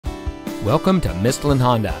Welcome to Mistlin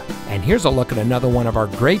Honda, and here's a look at another one of our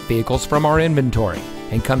great vehicles from our inventory,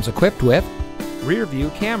 and comes equipped with rear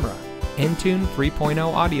view camera, Entune 3.0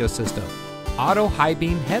 audio system, auto high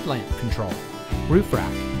beam headlamp control, roof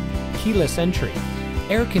rack, keyless entry,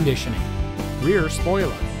 air conditioning, rear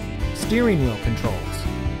spoiler, steering wheel controls,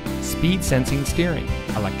 speed sensing steering,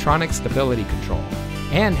 electronic stability control,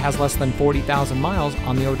 and has less than 40,000 miles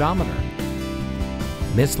on the odometer.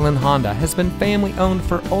 Mistlin Honda has been family-owned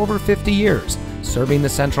for over 50 years, serving the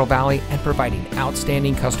Central Valley and providing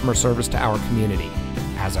outstanding customer service to our community.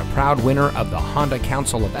 As a proud winner of the Honda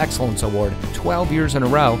Council of Excellence Award 12 years in a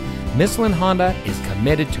row, Mistlin Honda is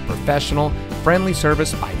committed to professional, friendly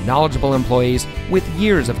service by knowledgeable employees with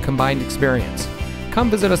years of combined experience. Come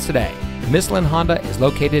visit us today. Mistlin Honda is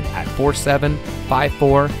located at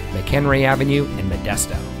 4754 McHenry Avenue in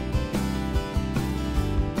Modesto.